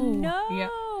 No. Yeah.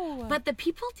 But the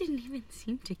people didn't even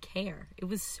seem to care. It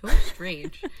was so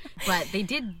strange. But they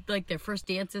did like their first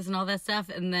dances and all that stuff,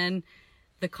 and then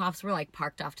the cops were like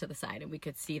parked off to the side and we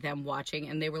could see them watching,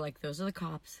 and they were like, those are the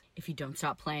cops. If you don't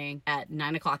stop playing at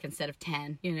 9 o'clock instead of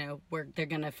 10, you know, they're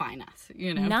gonna fine us,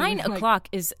 you know. 9 o'clock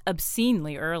is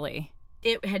obscenely early.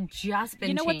 It had just been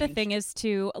changed. What the thing is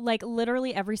too, like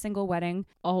literally every single wedding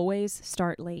always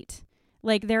start late.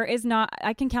 Like there is not,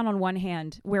 I can count on one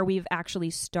hand where we've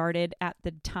actually started at the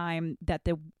time that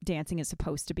the dancing is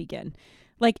supposed to begin.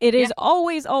 Like it is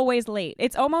always late.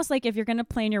 It's almost like if you're going to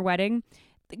plan your wedding,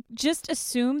 just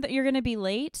assume that you're going to be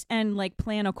late and like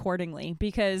plan accordingly,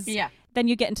 because then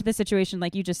you get into the situation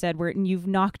like you just said where you've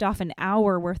knocked off an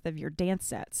hour worth of your dance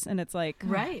sets and it's like,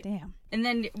 right. Oh, damn. And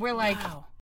then we're like,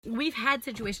 we've had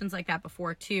situations like that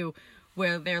before too,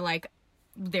 where they're like,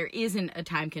 there isn't a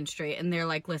time constraint and they're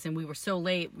like, listen, we were so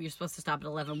late, we were supposed to stop at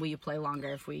 11, will you play longer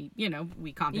if we, you know,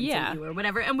 we compensate you or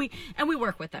whatever, and we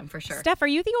work with them for sure. Steph, are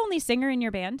you the only singer in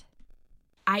your band?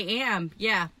 I am,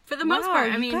 yeah, for the most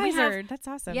part. I mean, that's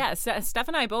awesome. Yeah, Steph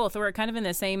and I both, we're kind of in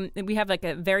the same, we have like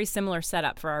a very similar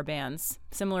setup for our bands,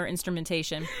 similar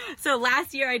instrumentation. So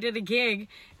last year I did a gig,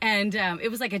 and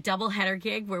it was like a double header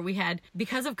gig where we had,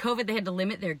 because of COVID, they had to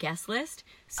limit their guest list.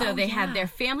 So they had their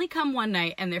family come one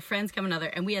night and their friends come another,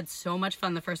 and we had so much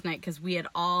fun the first night because we had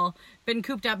all been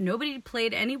cooped up. Nobody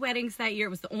played any weddings that year.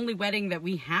 It was the only wedding that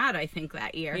we had, I think,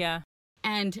 that year. Yeah.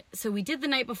 And so we did the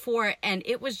night before, and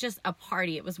it was just a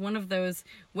party. It was one of those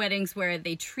weddings where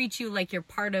they treat you like you're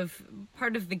part of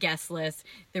the guest list.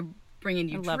 They're bringing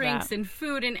you drinks and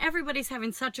food, and everybody's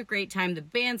having such a great time. The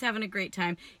band's having a great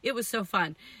time. It was so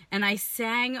fun. And I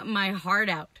sang my heart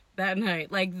out that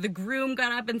night. Like, the groom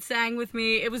got up and sang with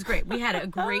me. It was great. We had a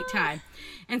great time.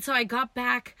 And so I got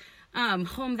back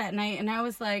home that night, and I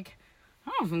was like,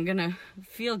 oh, I'm going to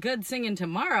feel good singing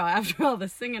tomorrow after all the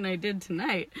singing I did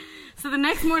tonight. So the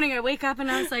next morning I wake up and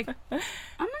I was like, I'm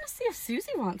going to see if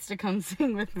Susie wants to come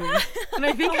sing with me. And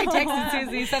I think I texted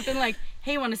Susie something like,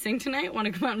 hey, want to sing tonight? Want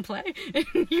to come out and play?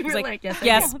 And you were like,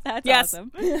 yes. That's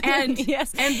awesome. And,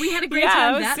 and we had a great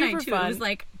time that night too. Fun. It was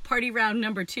like party round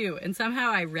number 2. And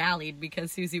somehow I rallied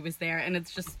because Susie was there. And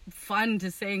it's just fun to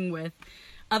sing with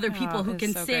other people who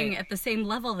can sing at the same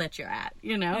level that you're at,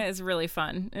 you know? It was really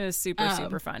fun. It was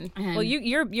super fun. Well,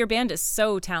 your band is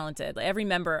so talented. Like, every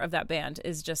member of that band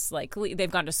is just like, they've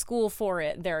gone to school for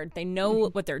it. They know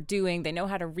what they're doing. They know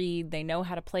how to read. They know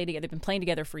how to play together. They've been playing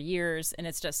together for years, and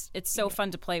it's so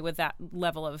fun to play with that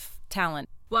level of talent.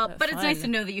 Well, but it's nice to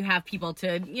know that you have people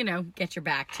to, you know, get your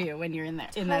back too when you're in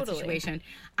that situation.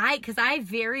 Because I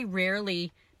very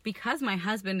rarely, because my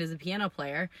husband is a piano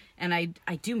player and I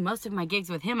do most of my gigs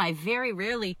with him, I very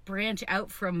rarely branch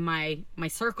out from my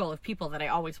circle of people that I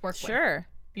always work with. Sure.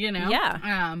 You know?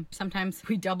 Yeah. Sometimes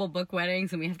we double book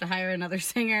weddings and we have to hire another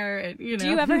singer. And, you know. Do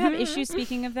you ever have issues,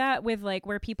 speaking of that, with like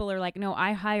where people are like, no,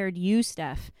 I hired you,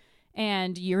 Steph,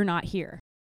 and you're not here?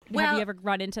 Well, have you ever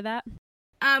run into that?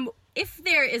 If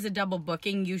there is a double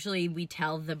booking, usually we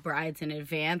tell the brides in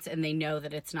advance and they know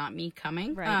that it's not me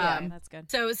coming. Right, yeah, that's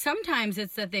good. So sometimes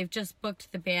it's that they've just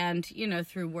booked the band, you know,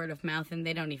 through word of mouth and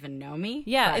they don't even know me.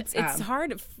 Yeah, but, it's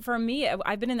hard for me.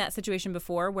 I've been in that situation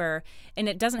before where, and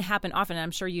it doesn't happen often, and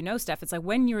I'm sure you know, Steph, it's like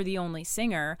when you're the only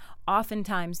singer,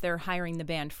 oftentimes they're hiring the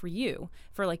band for you,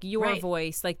 for like your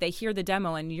voice. Like they hear the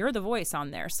demo and you're the voice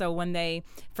on there. So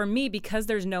for me, because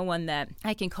there's no one that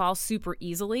I can call super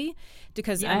easily,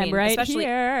 because I mean, right especially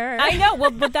here. I know.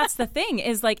 Well, but that's the thing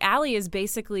is like Allie is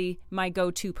basically my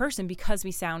go-to person because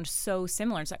we sound so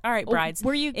similar. It's like, all right, brides.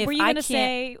 Were you gonna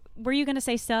say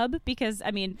sub? Because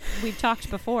I mean, we've talked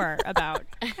before about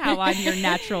how I'm your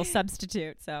natural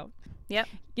substitute. So. Yep.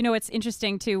 You know, it's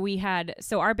interesting too.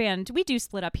 Our band, we do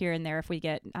split up here and there if we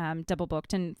get double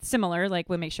booked, and similar, like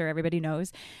we'll make sure everybody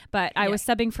knows. But I was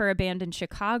subbing for a band in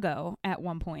Chicago at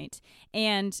one point,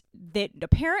 and that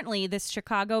apparently this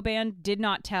Chicago band did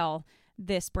not tell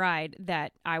this bride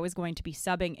that I was going to be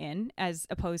subbing in as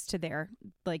opposed to their,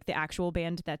 like the actual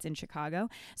band that's in Chicago.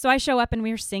 So I show up and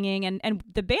we were singing and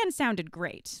the band sounded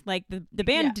great. Like the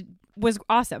band was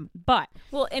awesome, but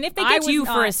and if they get you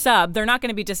for a sub, they're not going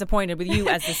to be disappointed with you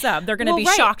as the sub. They're going to be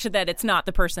shocked that it's not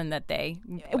the person that they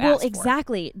asked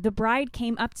exactly. The bride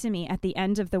came up to me at the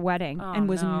end of the wedding and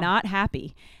was not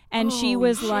happy. And she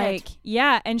was like,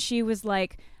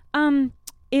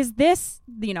 is this,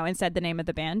 you know, and said the name of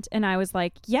the band. And I was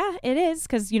like, yeah, it is.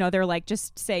 Because, you know, they're like,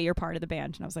 just say you're part of the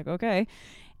band. And I was like, okay.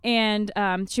 And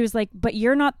she was like, but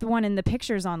you're not the one in the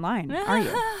pictures online, are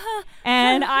you?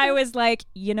 And I was like,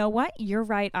 you know what? You're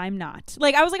right. I'm not.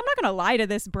 Like, I was like, I'm not going to lie to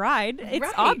this bride.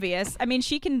 It's obvious. I mean,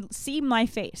 she can see my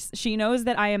face. She knows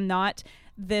that I am not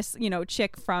this, you know,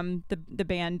 chick from the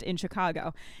band in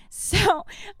Chicago. So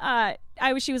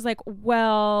she was like,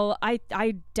 well,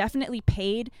 I definitely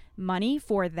paid money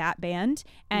for that band,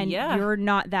 and you're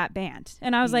not that band.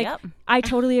 And I was like, I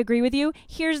totally agree with you.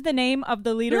 Here's the name of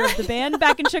the leader of the band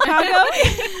back in Chicago.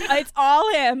 It's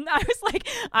all him. I was like,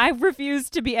 I refuse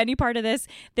to be any part of this.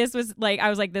 This was like, I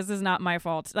was like, this is not my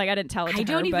fault. Like, I didn't tell it to her. I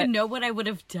don't even know what I would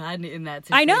have done in that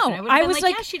situation. I know. I was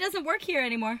like, yeah, she doesn't work here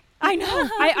anymore. I know.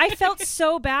 I felt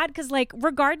so bad because, like,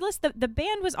 regardless, the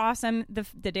band was awesome.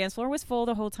 The dance floor was full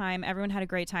the whole time. Everyone had a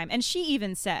great time. And she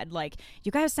even said, like,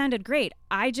 you guys sounded great.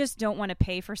 I just don't want to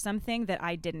pay for something that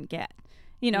I didn't get.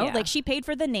 You know, like, she paid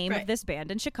for the name of this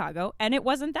band in Chicago, and it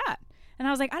wasn't that. And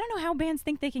I was like, I don't know how bands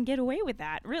think they can get away with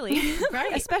that, really.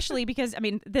 Especially because, I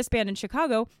mean, this band in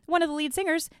Chicago, one of the lead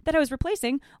singers that I was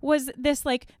replacing was this,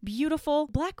 like, beautiful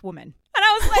black woman. And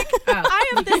I was like, I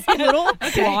am this little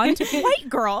blonde white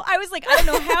girl. I was like, I don't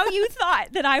know how you thought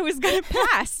that I was going to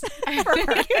pass.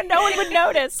 No one would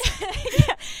notice.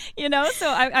 You know, so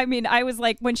I mean, I was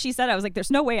like, when she said it, I was like, there's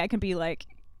no way I can be like,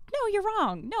 no, you're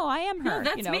wrong. No, I am her. No,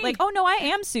 that's you know, me. like, oh no, I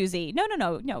am Susie. No,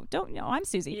 I'm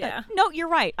Susie. Yeah. No, you're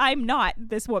right. I'm not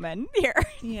this woman here.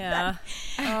 Yeah.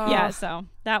 Yeah. So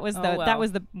that was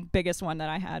the biggest one that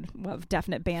I had of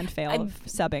definite band fail of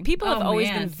subbing. People have always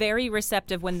been very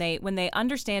receptive when they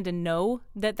understand and know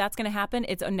that that's going to happen.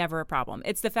 It's never a problem.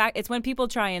 It's the fact. It's when people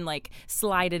try and like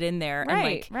slide it in there and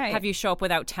like have you show up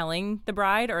without telling the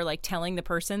bride or like telling the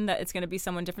person that it's going to be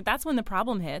someone different. That's when the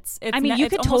problem hits. You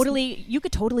could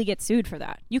totally get sued for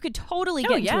that. You could totally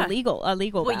get into a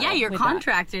legal Well, yeah, you're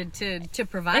contracted to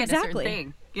provide a certain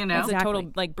thing. You know, it's a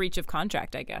total like breach of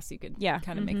contract. I guess you could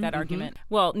kind of make that argument.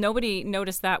 Well, nobody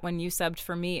noticed that when you subbed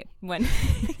for me. When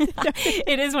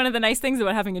it is one of the nice things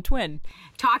about having a twin.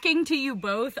 Talking to you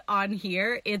both on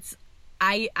here, it's.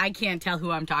 I can't tell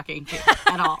who I'm talking to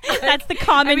at all. That's the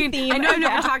common theme. I know I've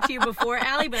never talked to you before,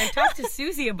 Allie, but I've talked to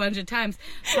Susie a bunch of times.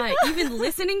 But even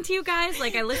listening to you guys,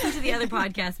 like I listened to the other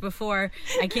podcast before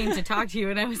I came to talk to you,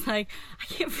 and I was like, I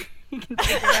can't freaking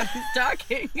figure out who's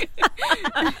talking.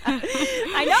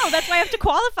 I know. That's why I have to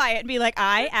qualify it and be like,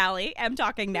 I, Allie, am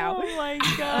talking now. Oh my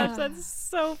gosh, that's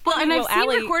so funny. Well, and I've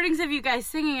seen recordings of you guys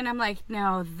singing, and I'm like,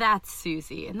 no, that's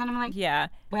Susie. And then I'm like, yeah.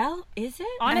 Well, is it?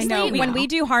 Honestly, when we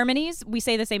do harmonies, we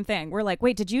say the same thing. We're like,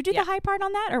 wait, did you do the high part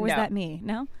on that, or was that me?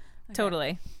 No? Okay.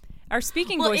 Totally. Our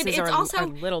speaking voices are a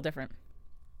little different.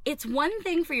 It's one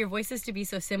thing for your voices to be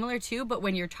so similar too, but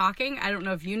when you're talking, I don't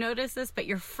know if you notice this, but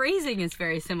your phrasing is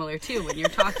very similar too when you're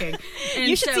talking. And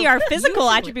you should see our physical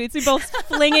attributes. We both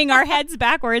flinging our heads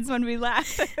backwards when we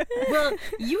laugh. Well,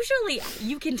 usually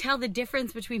you can tell the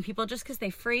difference between people just because they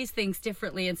phrase things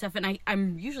differently and stuff. And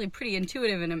I'm usually pretty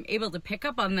intuitive and I'm able to pick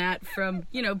up on that from,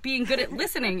 being good at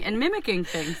listening and mimicking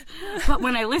things. But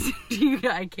when I listen to you,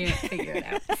 I can't figure it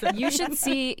out. So. You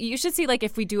should see like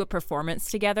if we do a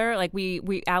performance together, like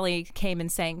Allie came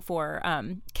and sang for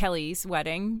Kelly's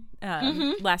wedding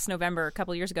last November, a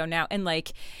couple years ago now, and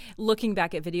like looking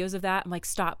back at videos of that, I'm like,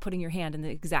 stop putting your hand in the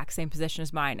exact same position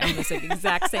as mine. I'm just like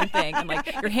exact same thing. I'm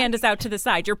like, your hand is out to the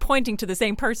side. You're pointing to the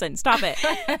same person. Stop it.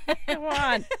 Come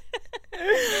on.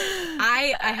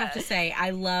 I have to say, I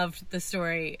loved the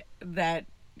story that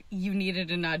you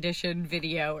needed an audition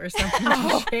video or something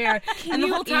to share. And the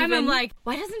whole time I'm like,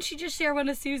 why doesn't she just share one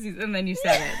of Susie's? And then you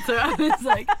said it. So I was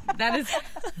like, that is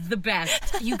the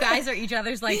best. You guys are each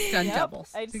other's like stunt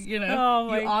doubles. Oh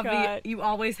my God. You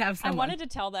always have someone. I wanted to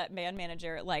tell that band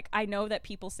manager, like, I know that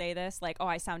people say this, like, oh,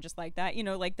 I sound just like that.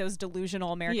 Like those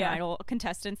delusional American Idol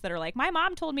contestants that are like, my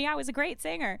mom told me I was a great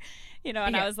singer.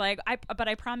 And I was like, but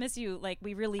I promise you, like,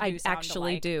 we really do sound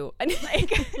actually alike. do.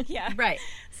 Like, yeah. Right.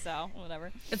 So,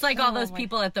 whatever. It's like all those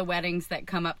people at the weddings that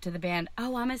come up to the band.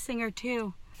 Oh, I'm a singer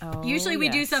too. Oh, usually we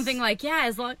do something like,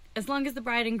 as long as the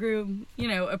bride and groom,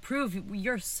 approve,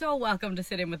 you're so welcome to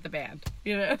sit in with the band.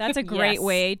 That's a great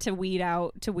way to weed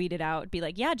it out. Be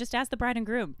like, just ask the bride and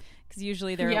groom, because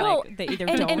usually they're like they either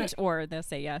don't or they'll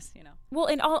say yes. Well,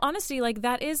 in all honesty, like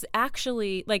that is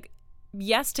actually like.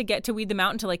 Yes, to get to weed them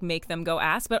out and to like make them go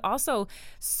ask, but also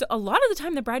a lot of the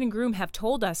time the bride and groom have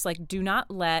told us like, do not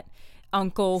let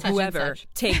uncle such whoever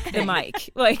take the mic.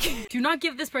 Like, do not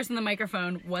give this person the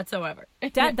microphone whatsoever.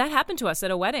 that happened to us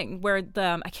at a wedding where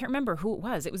I can't remember who it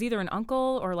was. It was either an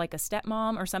uncle or like a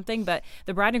stepmom or something, but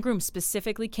the bride and groom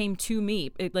specifically came to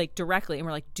me like directly and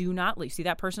were like, do not leave. See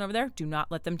that person over there? Do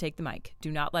not let them take the mic. Do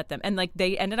not let them. And like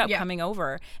they ended up coming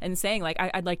over and saying like,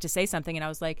 I'd like to say something. And I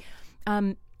was like,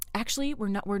 actually, we're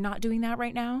not doing that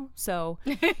right now. So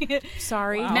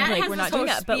sorry, Matt like has we're not this doing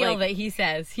that. But like that he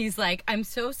says, he's like, I'm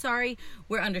so sorry.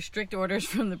 We're under strict orders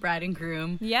from the bride and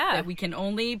groom. Yeah, that we can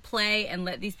only play and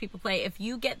let these people play. If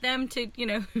you get them to,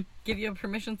 give you a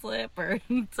permission slip or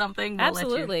something, we'll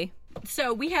absolutely. let you.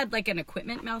 So we had like an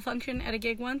equipment malfunction at a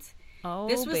gig once. Oh,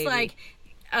 this was baby. like.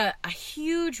 a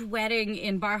huge wedding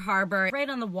in Bar Harbor, right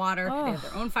on the water. Oh. They had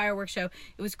their own fireworks show.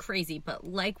 It was crazy. But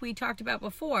like we talked about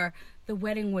before, the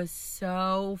wedding was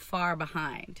so far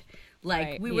behind.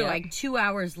 Like, we were like 2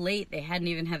 hours late. They hadn't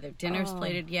even had their dinners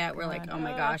plated yet. We're like, oh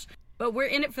my gosh. But we're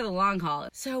in it for the long haul.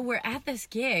 So we're at this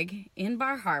gig in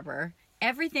Bar Harbor.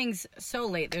 Everything's so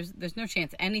late. There's no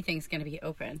chance anything's going to be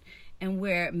open. And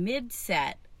we're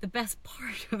mid-set. The best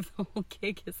part of the whole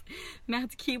gig is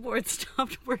Matt's keyboard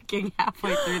stopped working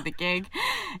halfway through the gig.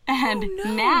 And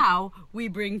now we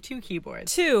bring 2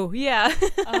 keyboards. 2, yeah.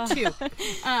 2.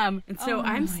 And so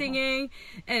I'm singing,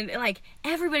 and like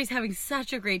everybody's having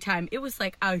such a great time. It was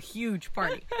like a huge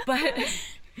party. But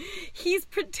he's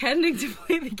pretending to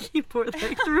play the keyboard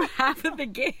like through half of the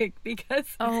gig because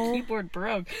the keyboard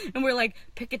broke. And we're like,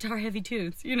 pick guitar heavy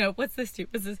tunes. You know, what's this tune?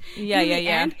 What's this? Yeah.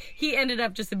 And he ended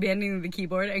up just abandoning the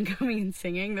keyboard and coming and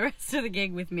singing the rest of the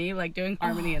gig with me, like doing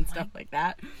harmony and stuff like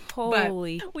that.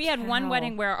 Holy We had one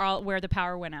wedding where the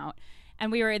power went out.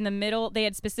 And we were in the middle. They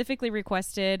had specifically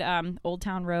requested Old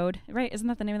Town Road, right? Isn't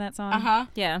that the name of that song? Uh-huh.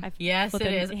 Yeah. Yes, it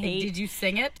is. Did you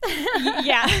sing it?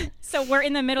 Yeah. So we're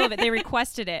in the middle of it. They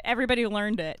requested it. Everybody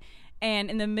learned it. And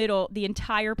in the middle, the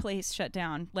entire place shut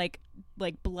down. Like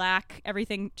black,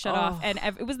 everything shut off. And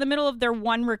it was the middle of their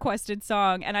one requested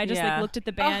song. And I just looked at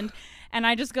the band and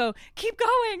I just go, keep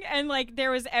going. And like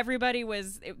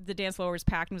the dance floor was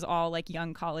packed and it was all like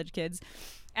young college kids.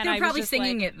 And they're probably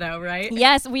singing it though, right?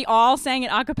 Yes, we all sang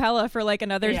it a cappella for like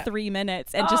another 3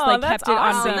 minutes and just like kept it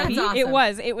on repeat.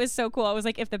 Awesome. It was so cool. I was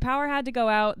like, if the power had to go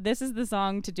out, this is the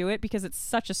song to do it because it's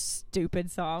such a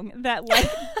stupid song that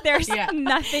like there's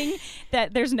nothing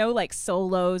there's no like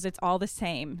solos. It's all the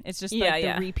same. It's just like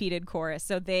the repeated chorus.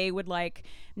 So they would like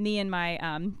me and my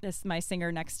my singer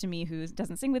next to me who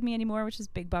doesn't sing with me anymore, which is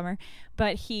a big bummer.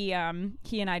 But he and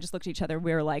I just looked at each other.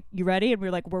 We were like, "You ready?" And we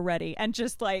were like, "We're ready." And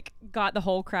just like got the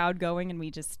whole crowd going, and we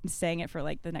just sang it for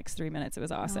like the next 3 minutes. It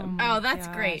was awesome. Oh, that's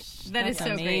great. That's so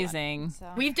amazing. Great.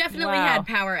 So. We've definitely had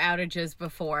power outages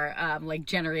before, like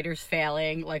generators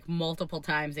failing like multiple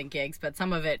times in gigs, but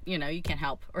some of it, you know, you can't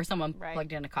help. Or someone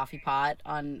plugged in a coffee pot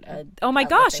on a oh my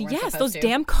gosh, yes, those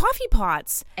damn coffee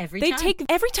pots. Every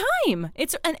time.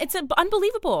 It's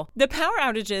unbelievable. The power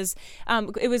outages,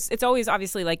 it's always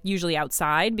obviously like usually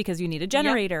outside because you need a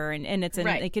generator and it's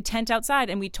like a tent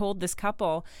outside. And we told this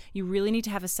couple, you really need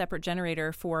to have a separate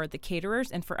generator for the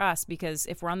caterers and for us because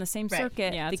if we're on the same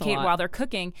circuit, while they're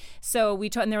cooking. So we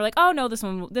told, and they were like, oh no,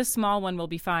 this small one will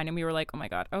be fine. And we were like, oh my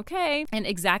God, okay. And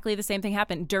exactly the same thing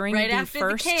happened during the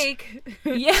first cake.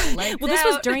 Yeah. Well, this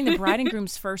was during the bride and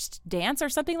groom's first dance or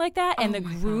something like that. And the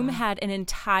groom had an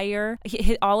entire,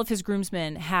 all of his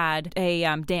groomsmen had a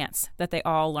dance that they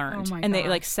all learned. And they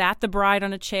like sat the bride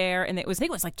on a chair and I think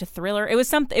it was like to Thriller. It was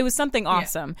something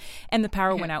awesome. And the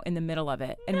power went out in the middle of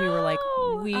it. And we were like,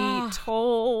 we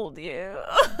told you.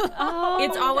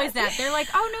 It's always that. They're like,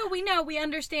 oh no, we know, we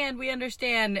understand.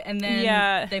 And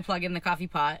then they plug in the coffee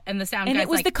pot and the sound guy's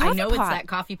like, I know it's that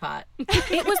coffee pot.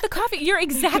 It was the coffee. You're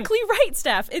exactly right,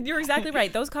 Steph. You're exactly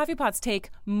right. Those coffee pots take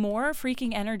more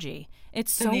freaking energy.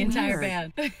 It's so the entire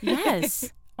weird. band.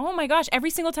 Yes. Oh my gosh. Every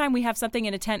single time we have something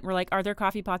in a tent, we're like, are there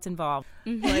coffee pots involved?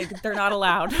 Like, they're not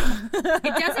allowed.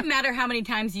 It doesn't matter how many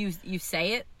times you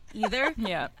say it either.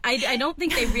 Yeah. I don't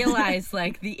think they realize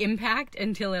like the impact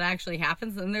until it actually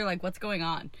happens. And they're like, what's going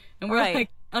on? And we're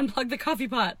like, unplug the coffee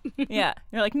pot. Yeah.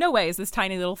 You're like, no way is this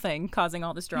tiny little thing causing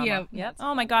all this drama. Yep.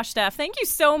 Oh my gosh, Steph. Thank you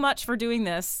so much for doing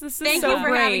this. This is Thank so you for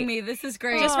great. having me. This is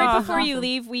great. Just right before you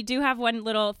leave, we do have one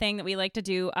little thing that we like to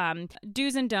do.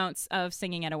 Do's and don'ts of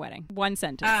singing at a wedding. One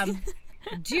sentence.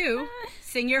 Do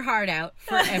sing your heart out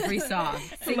for every song.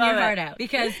 Sing your heart out.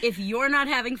 Because if you're not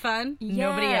having fun,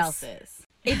 nobody else is.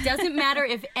 It doesn't matter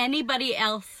if anybody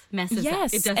else messes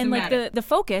up. It doesn't matter. Like the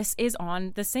focus is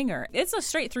on the singer. It's a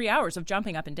straight 3 hours of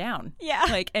jumping up and down. Yeah.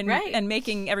 Like and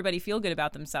making everybody feel good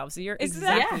about themselves. So you're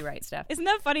exactly right, Steph. Isn't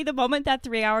that funny? The moment that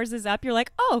 3 hours is up, you're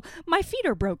like, oh, my feet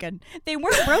are broken. They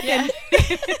weren't broken.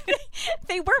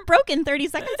 They weren't broken 30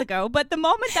 seconds ago. But the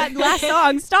moment that last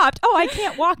song stopped, oh, I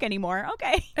can't walk anymore.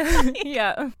 Okay.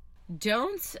 Yeah.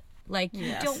 Don't. Like,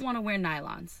 you don't want to wear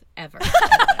nylons, ever.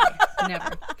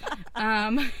 Never.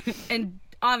 And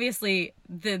obviously,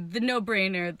 the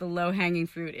no-brainer, the low-hanging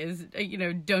fruit is,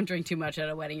 don't drink too much at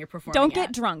a wedding you're performing Don't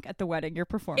get drunk at the wedding you're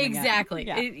performing Exactly.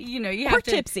 at. You have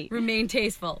to tipsy. remain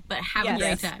tasteful, but have a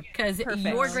great time. Because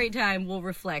your great time will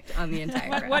reflect on the entire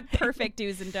crowd. What perfect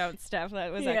do's and don'ts, Steph.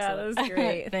 That was excellent. That was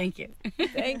great. Thank you.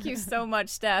 Thank you so much,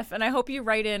 Steph. And I hope you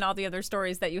write in all the other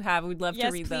stories that you have. We'd love to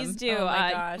read them. Yes, please do. Oh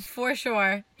my gosh. For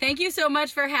sure. Thank you so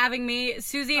much for having me.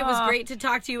 Susie, it was great to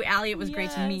talk to you. Allie, it was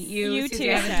great to meet you. You Susie,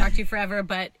 too. I haven't talked to you forever,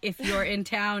 but if you're in in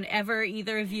town ever,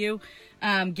 either of you,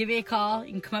 give me a call.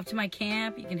 You can come up to my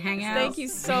camp. You can hang out. Thank you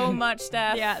so much,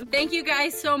 Steph. Yeah. Thank you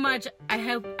guys so much. I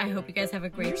hope you guys have a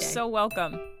great day. You're so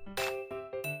welcome.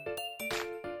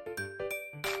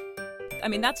 I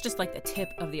mean, that's just like the tip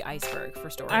of the iceberg for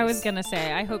stories. I was going to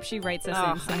say, I hope she writes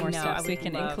us in some more stuff so we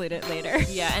can include it later.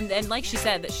 Yeah, and like she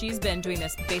said, that she's been doing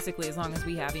this basically as long as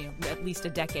we have, at least a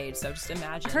decade. So just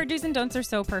imagine. Her do's and don'ts are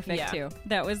so perfect, too.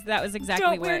 That was exactly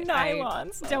Don't wear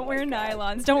nylons. Don't wear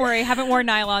nylons. Don't worry, I haven't worn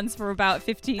nylons for about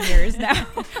 15 years now.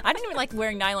 I didn't even like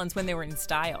wearing nylons when they were in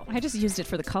style. I just used it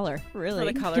for the color, really.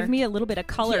 For the color. Give me a little bit of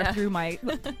color through my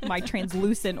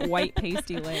translucent white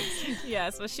pasty legs.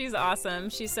 Yes, well, she's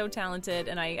awesome. She's so talented,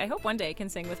 and I hope one day I can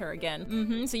sing with her again.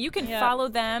 Mm-hmm. So you can follow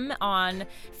them on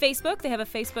Facebook. They have a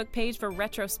Facebook page for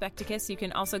Retrospecticus. You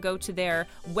can also go to their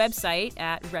website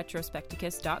at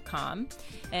retrospecticus.com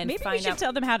and maybe find we should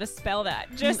tell them how to spell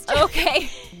that. Just okay.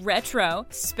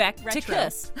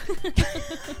 Retrospecticus.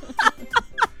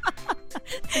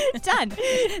 Done.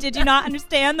 Did you not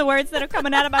understand the words that are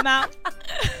coming out of my mouth?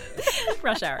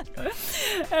 Rush hour.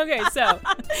 Okay, so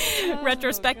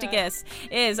Retrospecticus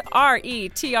is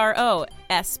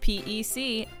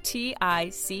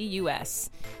RetroSpecticus.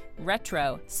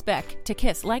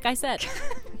 Retrospecticus, like I said.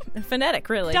 Phonetic,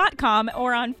 really. .com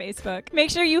or on Facebook. Make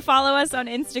sure you follow us on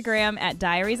Instagram at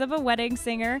Diaries of a Wedding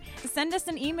Singer. Send us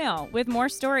an email with more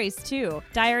stories, too.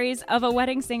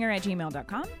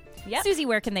 diariesofaweddingsinger@gmail.com. Yep. Susie,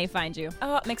 where can they find you?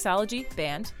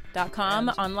 MixologyBand.com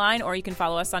online, or you can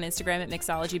follow us on Instagram at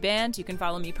MixologyBand. You can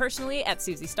follow me personally at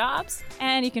Susie Stobbs.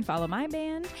 And you can follow my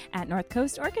band at North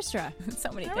Coast Orchestra.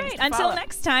 So many All things. Right. To Until follow.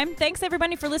 next time, thanks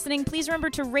everybody for listening. Please remember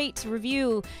to rate,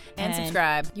 review, and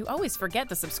subscribe. You always forget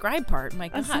the subscribe part. My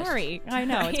gosh. Sorry. I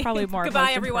know. It's probably more Goodbye,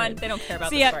 most everyone. important. They don't care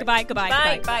about See this ya. part. Goodbye.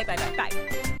 Bye. Bye. Bye. Bye.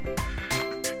 Bye.